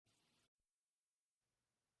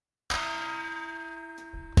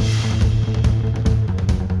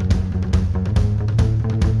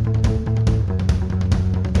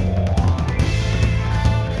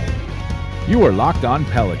You are Locked On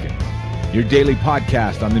Pelicans, your daily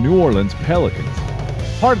podcast on the New Orleans Pelicans,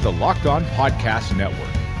 part of the Locked On Podcast Network,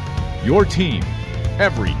 your team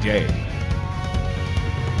every day.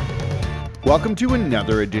 Welcome to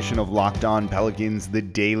another edition of Locked On Pelicans, the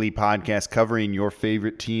daily podcast covering your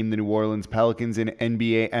favorite team, the New Orleans Pelicans, and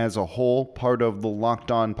NBA as a whole, part of the Locked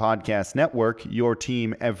On Podcast Network, your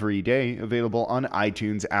team every day, available on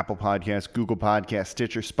iTunes, Apple Podcasts, Google Podcasts,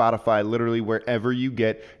 Stitcher, Spotify, literally wherever you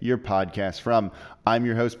get your podcasts from. I'm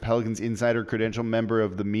your host, Pelicans Insider Credential, member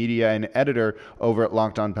of the media and editor over at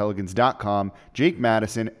LockedOnPelicans.com, Jake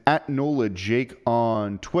Madison, at NOLA Jake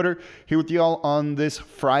on Twitter, here with y'all on this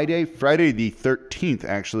Friday the 13th,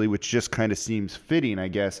 actually, which just kind of seems fitting, I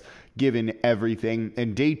guess, given everything,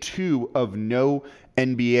 and day 2 of no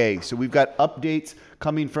NBA. So we've got updates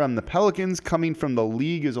coming from the Pelicans, coming from the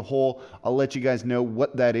league as a whole. I'll let you guys know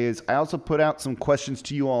what that is. I also put out some questions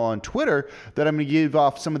to you all on Twitter that I'm going to give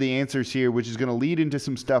off some of the answers here, which is going to lead into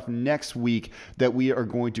some stuff next week that we are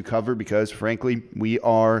going to cover because, frankly, we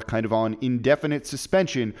are kind of on indefinite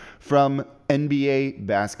suspension from NBA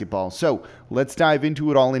basketball. So let's dive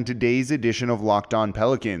into it all in today's edition of Locked On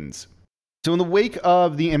Pelicans. So in the wake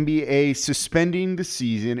of the NBA suspending the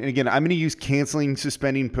season, and again, I'm going to use canceling,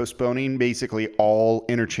 suspending, postponing basically all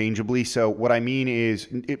interchangeably. So what I mean is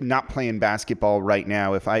not playing basketball right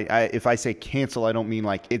now. If I say cancel, I don't mean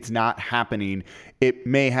like it's not happening. It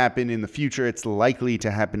may happen in the future. It's likely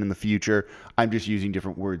to happen in the future. I'm just using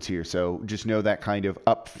different words here. So just know that kind of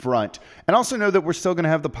up front. And also know that we're still going to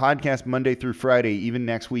have the podcast Monday through Friday, even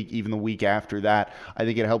next week, even the week after that. I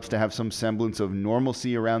think it helps to have some semblance of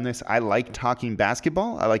normalcy around this. I like talking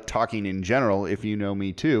basketball. I like talking in general, if you know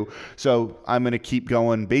me too. So I'm going to keep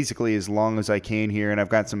going basically as long as I can here. And I've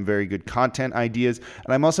got some very good content ideas.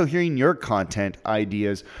 And I'm also hearing your content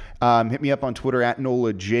ideas. Hit me up on Twitter at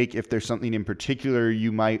NOLA Jake if there's something in particular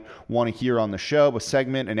you might want to hear on the show, a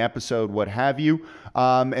segment, an episode, what have you.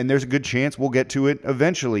 And there's a good chance we'll get to it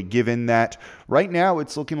eventually, given that right now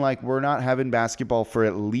it's looking like we're not having basketball for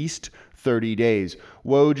at least 30 days.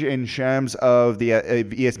 Woj and Shams of the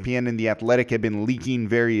ESPN and The Athletic have been leaking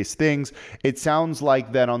various things. It sounds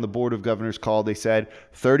like that on the Board of Governors call, they said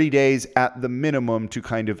 30 days at the minimum to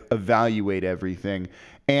kind of evaluate everything.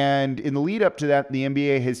 And in the lead up to that, the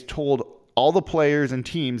NBA has told all the players and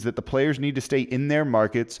teams that the players need to stay in their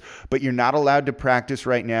markets, but you're not allowed to practice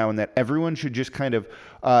right now, and that everyone should just kind of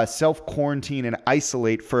self-quarantine and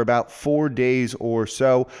isolate for about 4 days or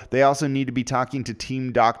so. They also need to be talking to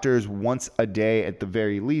team doctors once a day at the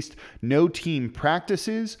very least. No team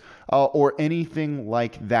practices or anything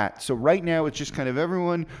like that. So right now it's just kind of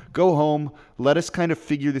everyone go home, let us kind of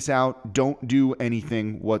figure this out, don't do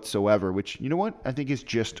anything whatsoever, which, you know what, I think is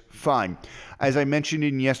just fine. As I mentioned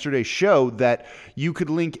in yesterday's show, that you could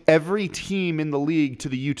link every team in the league to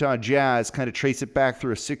the Utah Jazz, kind of trace it back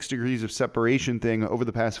through a 6 degrees of separation thing over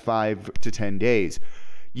the past 5 to 10 days.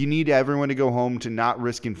 You need everyone to go home to not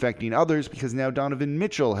risk infecting others because now Donovan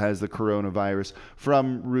Mitchell has the coronavirus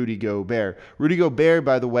from Rudy Gobert. Rudy Gobert,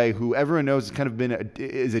 by the way, who everyone knows has kind of been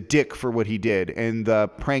is a dick for what he did. And the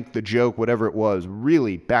prank, the joke, whatever it was,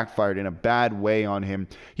 really backfired in a bad way on him.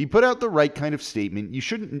 He put out the right kind of statement. You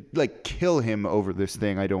shouldn't kill him over this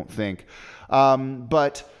thing, I don't think.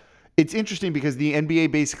 But it's interesting because the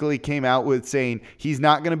NBA basically came out with saying he's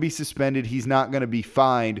not going to be suspended, he's not going to be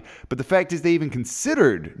fined. But the fact is they even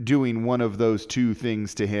considered doing one of those two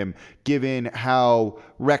things to him, given how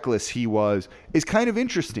reckless he was, is kind of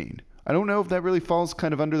interesting. I don't know if that really falls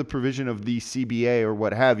kind of under the provision of the CBA or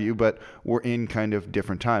what have you, but we're in kind of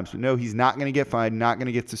different times. But no, he's not going to get fined, not going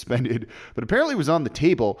to get suspended, but apparently was on the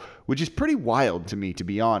table, which is pretty wild to me, to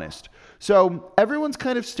be honest. So everyone's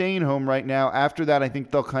kind of staying home right now. After that, I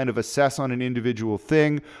think they'll kind of assess on an individual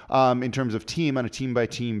thing in terms of team on a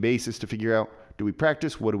team-by-team basis to figure out, do we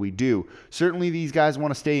practice? What do we do? Certainly these guys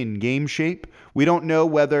want to stay in game shape. We don't know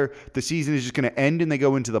whether the season is just going to end and they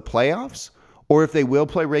go into the playoffs, or if they will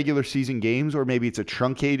play regular season games, or maybe it's a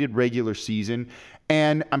truncated regular season.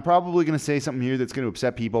 And I'm probably going to say something here that's going to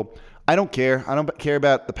upset people. I don't care. I don't care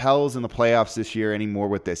about the Pels and the playoffs this year anymore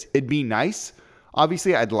with this. It'd be nice.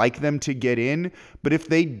 Obviously, I'd like them to get in, but if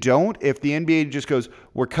they don't, if the NBA just goes,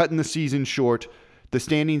 we're cutting the season short, the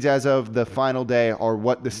standings as of the final day are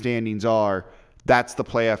what the standings are, that's the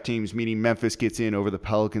playoff teams, meaning Memphis gets in over the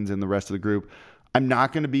Pelicans and the rest of the group. I'm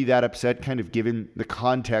not going to be that upset, kind of given the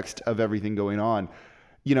context of everything going on.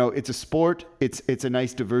 it's a sport. It's a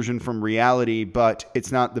nice diversion from reality, but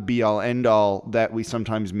it's not the be all end all that we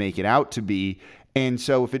sometimes make it out to be. And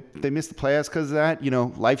so if they miss the playoffs because of that,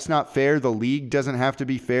 life's not fair. The league doesn't have to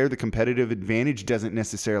be fair. The competitive advantage doesn't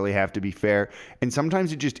necessarily have to be fair. And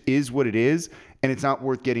sometimes it just is what it is, and it's not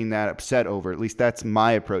worth getting that upset over. At least that's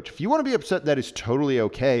my approach. If you want to be upset, that is totally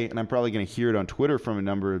okay. And I'm probably going to hear it on Twitter from a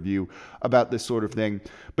number of you about this sort of thing.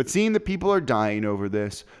 But seeing that people are dying over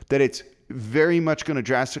this, that it's very much going to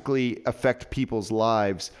drastically affect people's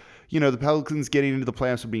lives. The Pelicans getting into the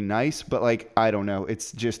playoffs would be nice, but I don't know.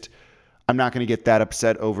 It's just, I'm not going to get that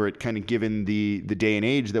upset over it, kind of given the day and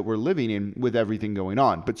age that we're living in with everything going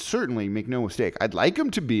on. But certainly, make no mistake, I'd like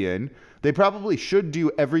them to be in. They probably should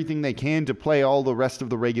do everything they can to play all the rest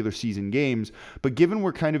of the regular season games. But given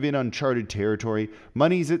we're kind of in uncharted territory,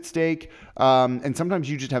 money's at stake, and sometimes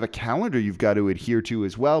you just have a calendar you've got to adhere to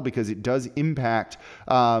as well, because it does impact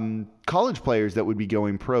college players that would be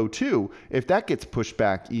going pro too, if that gets pushed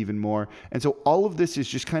back even more. And so all of this is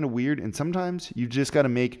just kind of weird, and sometimes you just got to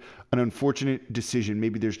make an unfortunate decision.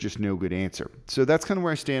 Maybe there's just no good answer. So that's kind of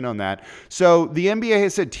where I stand on that. So the NBA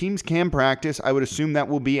has said teams can practice. I would assume that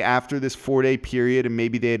will be after this 4-day period, and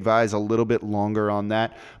maybe they advise a little bit longer on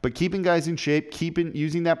that. But keeping guys in shape,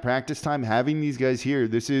 using that practice time, having these guys here,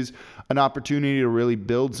 this is an opportunity to really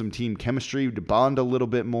build some team chemistry, to bond a little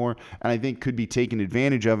bit more, and I think could be taken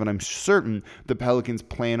advantage of, and I'm certain the Pelicans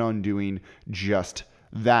plan on doing just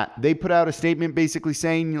that. They put out a statement basically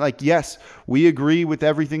saying, yes, we agree with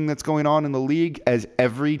everything that's going on in the league, as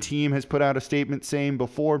every team has put out a statement saying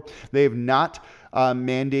before. They have not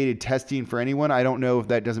mandated testing for anyone. I don't know if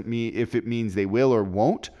that doesn't mean if it means they will or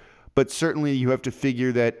won't, but certainly you have to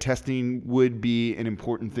figure that testing would be an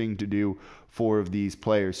important thing to do for these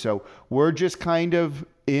players. So we're just kind of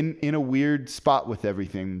in a weird spot with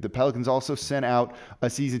everything. The Pelicans also sent out a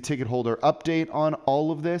season ticket holder update on all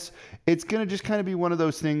of this. It's going to just kind of be one of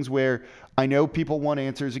those things where I know people want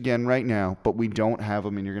answers again right now, but we don't have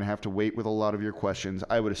them, and you're going to have to wait with a lot of your questions.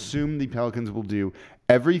 I would assume the Pelicans will do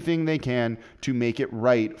everything they can to make it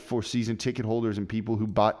right for season ticket holders and people who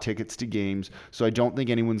bought tickets to games. So I don't think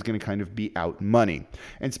anyone's going to kind of be out money.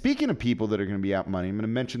 And speaking of people that are going to be out money, I'm going to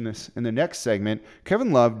mention this in the next segment.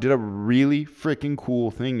 Kevin Love did a really freaking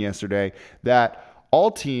cool thing yesterday that all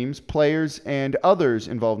teams, players, and others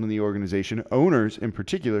involved in the organization, owners in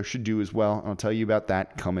particular, should do as well. I'll tell you about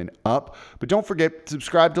that coming up. But don't forget,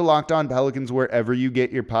 subscribe to Locked On Pelicans wherever you get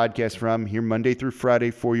your podcast from. Here Monday through Friday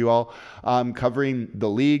for you all, covering the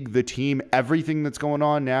league, the team, everything that's going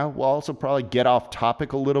on now. We'll also probably get off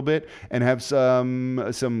topic a little bit and have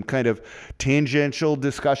some kind of tangential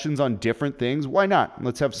discussions on different things. Why not?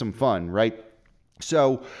 Let's have some fun, right?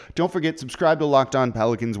 So don't forget, subscribe to Locked On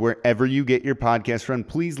Pelicans wherever you get your podcast from.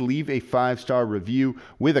 Please leave a 5-star review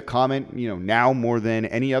with a comment. Now more than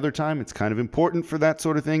any other time, it's kind of important for that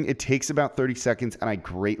sort of thing. It takes about 30 seconds, and I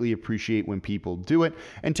greatly appreciate when people do it.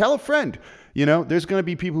 And tell a friend. There's going to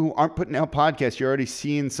be people who aren't putting out podcasts. You're already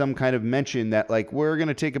seeing some kind of mention that we're going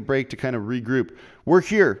to take a break to kind of regroup. We're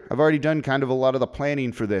here. I've already done kind of a lot of the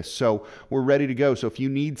planning for this, so we're ready to go. So if you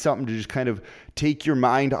need something to just kind of take your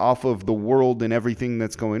mind off of the world and everything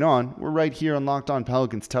that's going on, we're right here on Locked On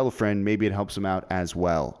Pelicans. Tell a friend. Maybe it helps them out as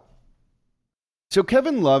well. So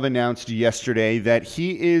Kevin Love announced yesterday that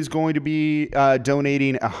he is going to be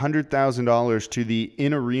donating $100,000 to the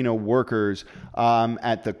in-arena workers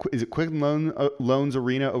at the Quicken Loans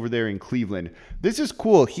Arena over there in Cleveland. This is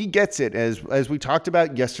cool. He gets it. As we talked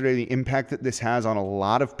about yesterday, the impact that this has on a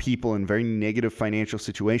lot of people in very negative financial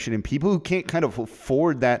situation and people who can't kind of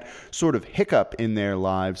afford that sort of hiccup in their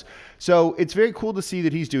lives. So it's very cool to see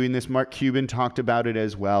that he's doing this. Mark Cuban talked about it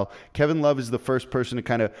as well. Kevin Love is the first person to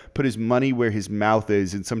kind of put his money where his mouth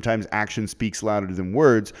is, and sometimes action speaks louder than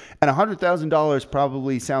words. And $100,000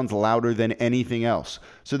 probably sounds louder than anything else.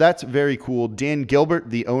 So that's very cool. Dan Gilbert,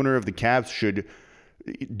 the owner of the Cavs, should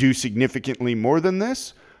do significantly more than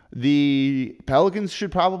this. The Pelicans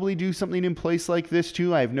should probably do something in place like this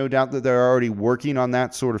too. I have no doubt that they're already working on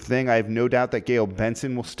that sort of thing. I have no doubt that Gail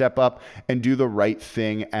Benson will step up and do the right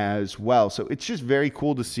thing as well. So it's just very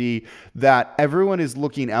cool to see that everyone is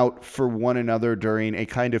looking out for one another during a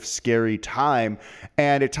kind of scary time.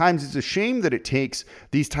 And at times it's a shame that it takes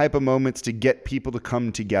these type of moments to get people to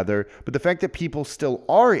come together. But the fact that people still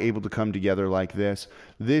are able to come together like this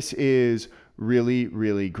is really,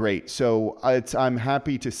 really great. So I'm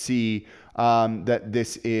happy to see that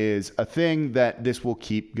this is a thing, that this will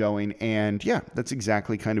keep going. And yeah, that's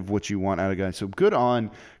exactly kind of what you want out of guys. So good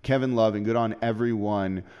on Kevin Love and good on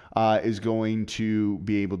everyone is going to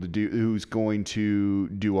be able to do, who's going to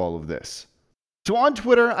do all of this. So on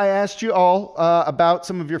Twitter, I asked you all about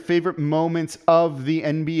some of your favorite moments of the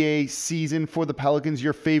NBA season for the Pelicans,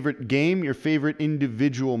 your favorite game, your favorite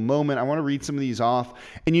individual moment. I want to read some of these off.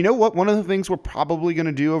 And you know what? One of the things we're probably going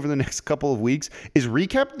to do over the next couple of weeks is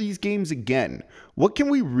recap these games again. What can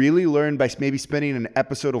we really learn by maybe spending an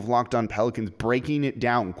episode of Locked On Pelicans, breaking it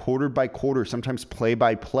down quarter by quarter, sometimes play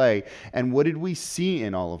by play? And what did we see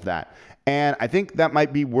in all of that? And I think that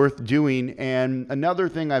might be worth doing. And another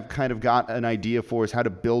thing I've kind of got an idea for is how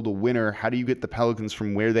to build a winner. How do you get the Pelicans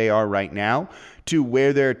from where they are right now to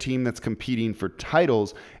where they're a team that's competing for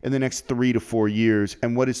titles in the next 3 to 4 years?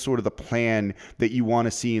 And what is sort of the plan that you want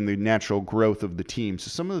to see in the natural growth of the team? So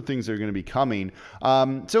some of the things that are going to be coming.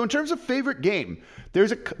 So in terms of favorite game,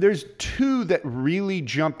 there's two that really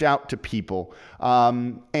jumped out to people.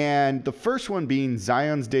 And the first one being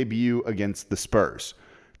Zion's debut against the Spurs.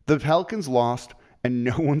 The Pelicans lost, and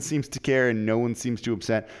no one seems to care, and no one seems too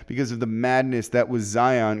upset because of the madness that was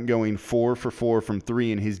Zion going 4 for 4 from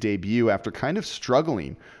 3 in his debut after kind of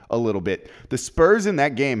struggling a little bit. The Spurs in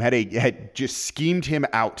that game had just schemed him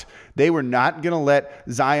out. They were not going to let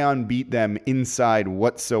Zion beat them inside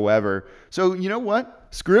whatsoever. So you know what?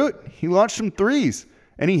 Screw it. He launched some threes,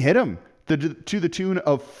 and he hit them to the tune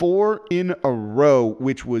of 4 in a row,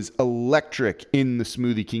 which was electric in the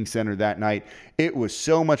Smoothie King Center that night. It was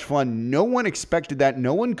so much fun. No one expected that.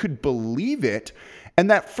 No one could believe it. And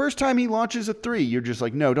that first time he launches a 3, you're just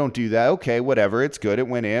like, no, don't do that. Okay, whatever. It's good. It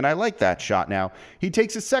went in. I like that shot now. He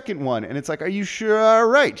takes a second one, and it's like, are you sure? All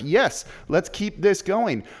right. Yes, let's keep this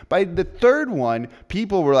going. By the third one,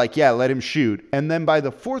 people were like, yeah, let him shoot. And then by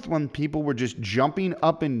the fourth one, people were just jumping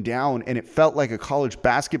up and down, and it felt like a college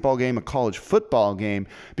basketball game, a college football game,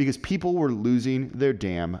 because people were losing their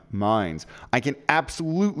damn minds. I can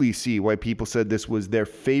absolutely see why people said this was their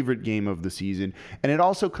favorite game of the season, and it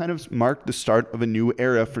also kind of marked the start of a new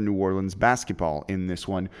era for New Orleans basketball in this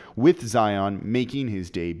one, with Zion making his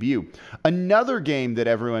debut. Another game that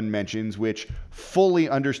everyone mentions, which fully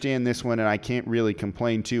understand this one and I can't really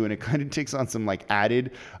complain to, and it kind of takes on some like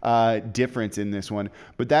added difference in this one,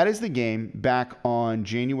 but that is the game back on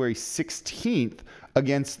January 16th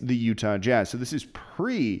against the Utah Jazz. So this is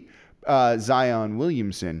pre Zion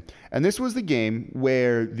Williamson. And this was the game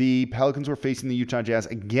where the Pelicans were facing the Utah Jazz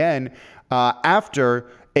again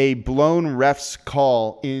after a blown ref's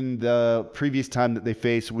call in the previous time that they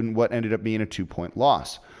faced when what ended up being a 2-point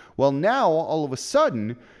loss. Well, now all of a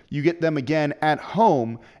sudden you get them again at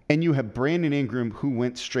home, and you have Brandon Ingram, who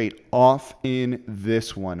went straight off in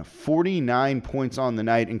this one. 49 points on the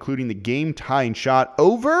night, including the game-tying shot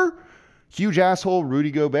over huge asshole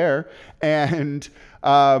Rudy Gobert, and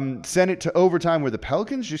sent it to overtime where the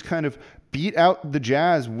Pelicans just kind of beat out the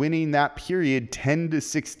Jazz, winning that period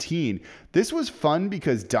 10-16. This was fun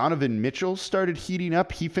because Donovan Mitchell started heating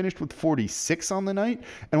up. He finished with 46 on the night,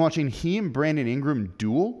 and watching he and Brandon Ingram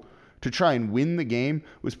duel to try and win the game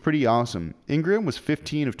was pretty awesome. Ingram was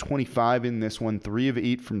 15 of 25 in this one, 3 of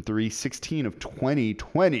 8 from 3, 16 of 20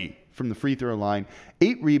 from the free throw line,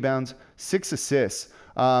 8 rebounds, 6 assists.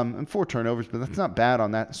 And 4 turnovers, but that's not bad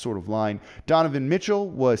on that sort of line. Donovan Mitchell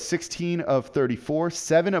was 16 of 34,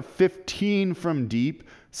 7 of 15 from deep,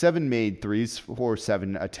 7 made threes for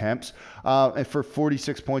 7 attempts. And for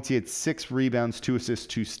 46 points, he had 6 rebounds, 2 assists,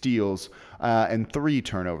 2 steals, and 3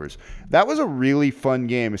 turnovers. That was a really fun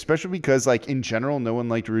game, especially because, like, in general, no one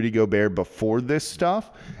liked Rudy Gobert before this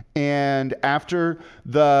stuff. And after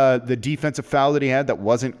the defensive foul that he had that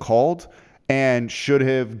wasn't called, and should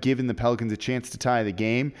have given the Pelicans a chance to tie the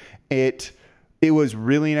game, it was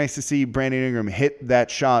really nice to see Brandon Ingram hit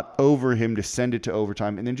that shot over him to send it to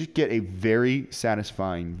overtime and then just get a very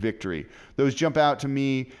satisfying victory. Those jump out to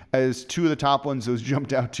me as 2 of the top ones. Those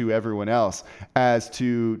jumped out to everyone else as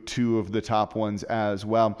to 2 of the top ones as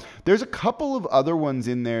well. There's a couple of other ones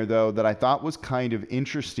in there, though, that I thought was kind of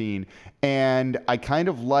interesting, and I kind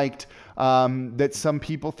of liked that some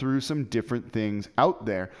people threw some different things out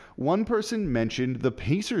there. One person mentioned the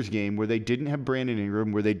Pacers game where they didn't have Brandon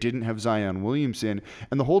Ingram, where they didn't have Zion Williamson,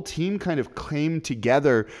 and the whole team kind of came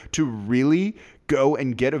together to really go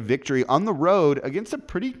and get a victory on the road against a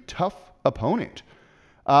pretty tough opponent.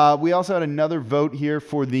 We also had another vote here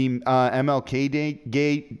for the MLK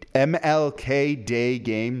Day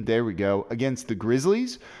game. There we go, against the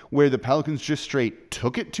Grizzlies, where the Pelicans just straight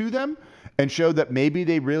took it to them and showed that maybe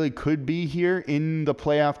they really could be here in the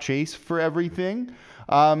playoff chase for everything.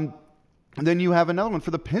 Then you have another one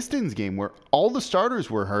for the Pistons game where all the starters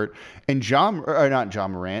were hurt, and not Ja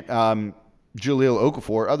Morant. Jahlil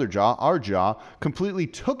Okafor, our jaw, completely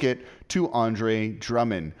took it to Andre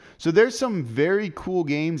Drummond. So there's some very cool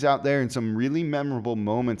games out there and some really memorable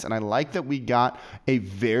moments. And I like that we got a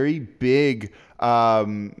very big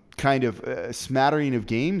kind of smattering of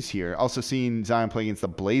games here. Also seeing Zion play against the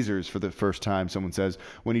Blazers for the first time, someone says,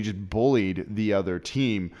 when he just bullied the other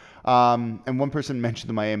team. And one person mentioned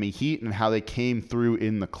the Miami Heat and how they came through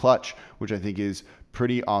in the clutch, which I think is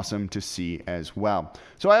pretty awesome to see as well.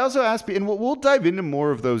 So I also asked, and we'll dive into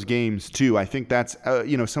more of those games too. I think that's,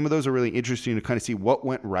 some of those are really interesting to kind of see what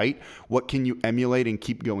went right, what can you emulate and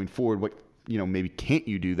keep going forward, what, maybe can't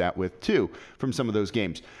you do that with too from some of those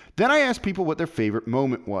games. Then I asked people what their favorite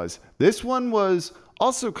moment was. This one was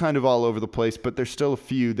also kind of all over the place, but there's still a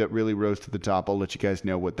few that really rose to the top. I'll let you guys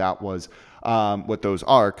know what that was, what those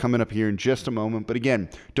are coming up here in just a moment. But again,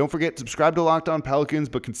 don't forget, subscribe to Locked On Pelicans,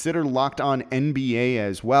 but consider Locked On NBA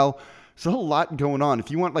as well. There's a lot going on.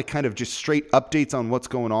 If you want kind of just straight updates on what's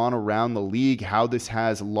going on around the league, how this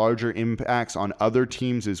has larger impacts on other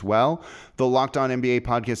teams as well, the Locked On NBA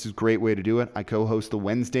podcast is a great way to do it. I co-host the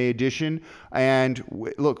Wednesday edition. And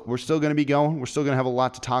look, we're still going to be going. We're still going to have a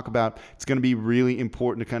lot to talk about. It's going to be really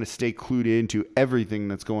important to kind of stay clued into everything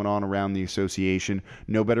that's going on around the association.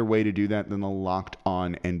 No better way to do that than the Locked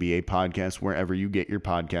On NBA podcast, wherever you get your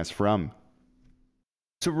podcasts from.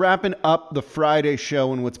 So wrapping up the Friday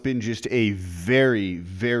show and what's been just a very,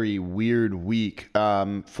 very weird week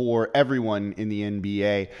for everyone in the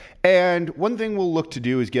NBA. And one thing we'll look to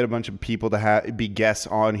do is get a bunch of people to be guests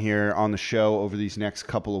on here on the show over these next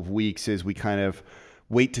couple of weeks as we kind of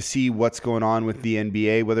wait to see what's going on with the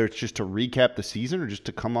NBA, whether it's just to recap the season or just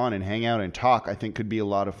to come on and hang out and talk. I think could be a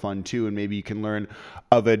lot of fun too. And maybe you can learn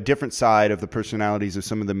of a different side of the personalities of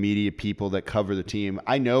some of the media people that cover the team.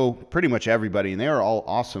 I know pretty much everybody and they are all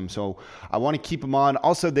awesome. So I want to keep them on.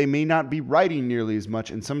 Also, they may not be writing nearly as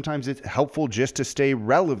much. And sometimes it's helpful just to stay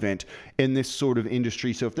relevant in this sort of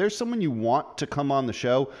industry. So if there's someone you want to come on the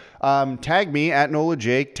show, tag me at Nola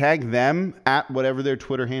Jake, tag them at whatever their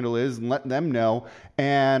Twitter handle is and let them know.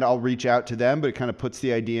 And I'll reach out to them, but it kind of puts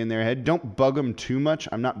the idea in their head. Don't bug them too much.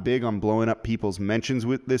 I'm not big on blowing up people's mentions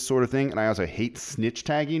with this sort of thing. And I also hate snitch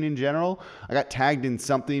tagging in general. I got tagged in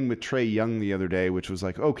something with Trae Young the other day, which was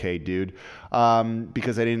like, okay, dude,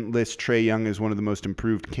 because I didn't list Trae Young as one of the most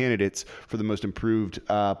improved candidates for the most improved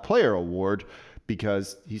player award,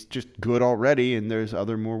 because he's just good already and there's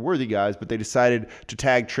other more worthy guys, but they decided to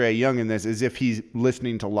tag Trae Young in this as if he's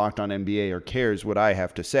listening to Locked On NBA or cares what I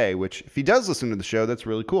have to say, which if he does listen to the show, that's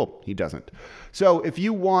really cool. He doesn't. So if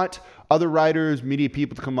you want other writers, media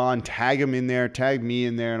people to come on, tag them in there, tag me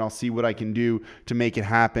in there, and I'll see what I can do to make it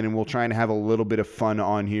happen. And we'll try and have a little bit of fun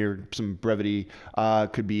on here. Some brevity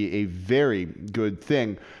could be a very good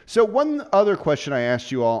thing. So one other question I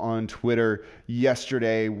asked you all on Twitter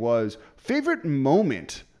yesterday was favorite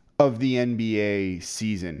moment of the NBA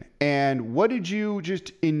season. And what did you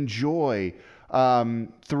just enjoy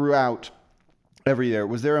throughout every year?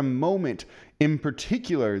 Was there a moment in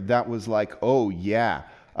particular that was like, oh yeah,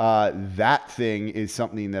 that thing is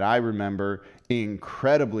something that I remember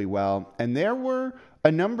incredibly well? And there were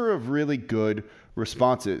a number of really good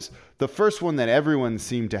responses. The first one that everyone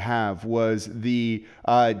seemed to have was the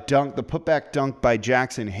putback dunk by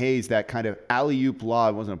Jackson Hayes, that kind of alley-oop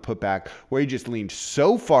lob. It wasn't a putback, where he just leaned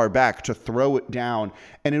so far back to throw it down.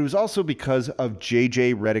 And it was also because of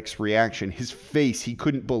JJ Redick's reaction. His face, he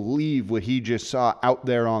couldn't believe what he just saw out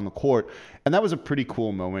there on the court. And that was a pretty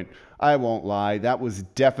cool moment. I won't lie. That was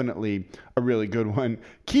definitely a really good one.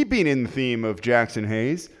 Keeping in the theme of Jackson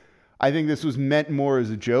Hayes, I think this was meant more as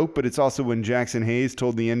a joke, but it's also when Jackson Hayes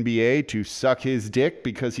told the NBA to suck his dick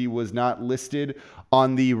because he was not listed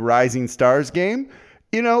on the Rising Stars game.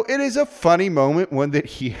 You know, it is a funny moment, one that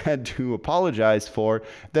he had to apologize for.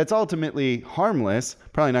 That's ultimately harmless.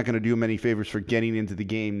 Probably not going to do him any favors for getting into the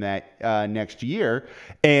game that next year.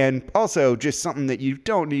 And also just something that you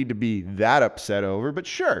don't need to be that upset over, but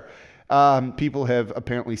sure. People have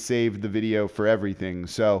apparently saved the video for everything,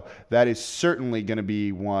 so that is certainly going to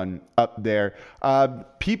be one up there.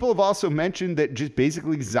 People have also mentioned that just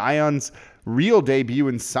basically Zion's real debut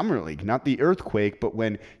in Summer League, not the earthquake, but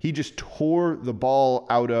when he just tore the ball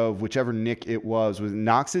out of whichever Nick it was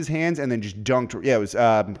Knox's hands and then just dunked. Yeah, it was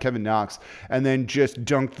Kevin Knox, and then just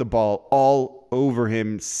dunked the ball all over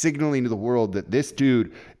him, signaling to the world that this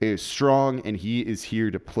dude is strong and he is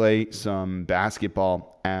here to play some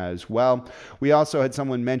basketball as well. We also had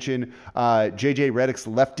someone mention JJ Redick's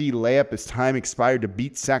lefty layup as time expired to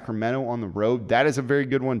beat Sacramento on the road. That is a very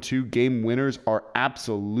good one too. Game winners are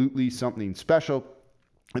absolutely something special.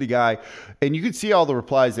 the guy, and you can see all the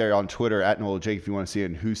replies there on Twitter at Nola Jake if you want to see it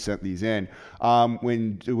and who sent these in.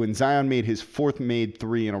 When Zion made his fourth made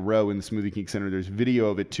three in a row in the Smoothie King Center, there's video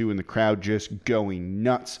of it too, and the crowd just going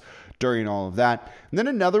nuts during all of that. And then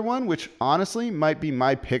another one, which honestly might be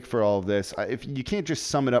my pick for all of this, if you can't just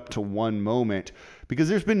sum it up to one moment, because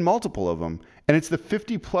there's been multiple of them, and it's the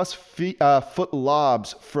 50-plus foot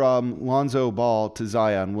lobs from Lonzo Ball to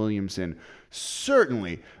Zion Williamson.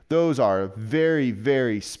 Certainly, those are very,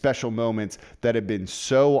 very special moments that have been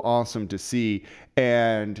so awesome to see,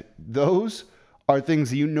 and those are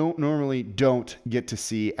things you normally don't get to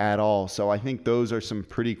see at all. So I think those are some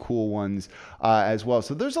pretty cool ones as well.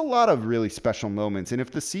 So there's a lot of really special moments, and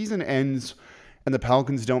if the season ends and the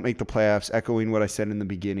Pelicans don't make the playoffs, echoing what I said in the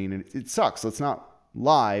beginning, and it sucks, let's not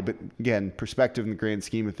lie, but again, perspective in the grand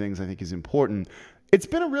scheme of things I think is important. It's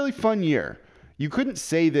been a really fun year. You couldn't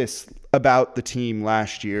say this about the team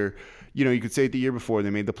last year. You know, you could say it the year before they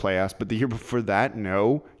made the playoffs, but the year before that,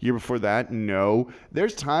 no. Year before that, no.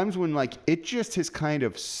 There's times when, like, it just has kind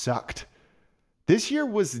of sucked. This year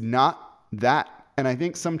was not that, and I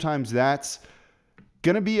think sometimes that's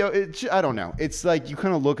going to be, I don't know. It's like you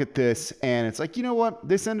kind of look at this, and it's like, you know what?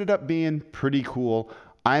 This ended up being pretty cool.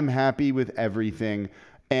 I'm happy with everything,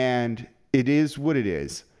 and it is what it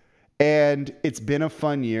is. And it's been a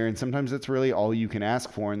fun year, and sometimes that's really all you can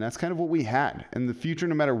ask for, and that's kind of what we had. And the future,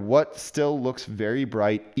 no matter what, still looks very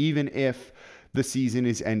bright, even if the season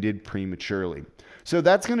is ended prematurely. So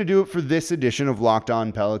that's going to do it for this edition of Locked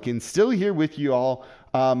On Pelicans. Still here with you all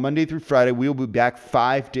Monday through Friday. We'll be back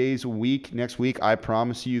 5 days a week next week. I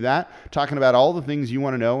promise you that. Talking about all the things you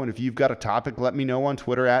want to know. And if you've got a topic, let me know on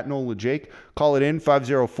Twitter at Nola Jake. Call it in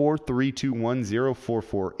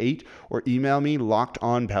 504-321-0448 or email me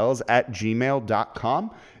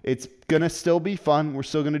lockedonpels@gmail.com. It's going to still be fun. We're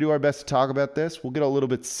still going to do our best to talk about this. We'll get a little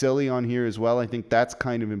bit silly on here as well. I think that's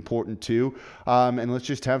kind of important too. And let's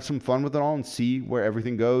just have some fun with it all and see where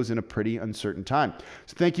everything goes in a pretty uncertain time.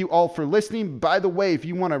 So thank you all for listening. By the way, if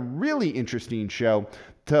you want a really interesting show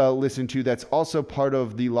to listen to that's also part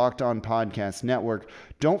of the Locked On Podcast Network,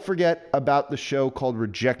 don't forget about the show called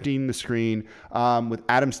Rejecting the Screen with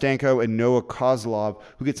Adam Stanko and Noah Kozlov,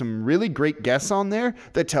 who get some really great guests on there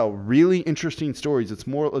that tell really interesting stories. It's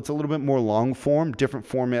a little bit more long form, different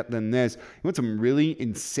format than this. You want some really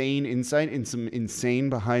insane insight and some insane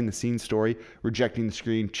behind the scenes story, Rejecting the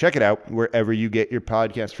Screen. Check it out wherever you get your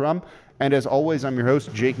podcast from. And as always, I'm your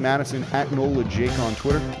host, Jake Madison, at Nola Jake on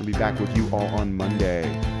Twitter. I'll be back with you all on Monday.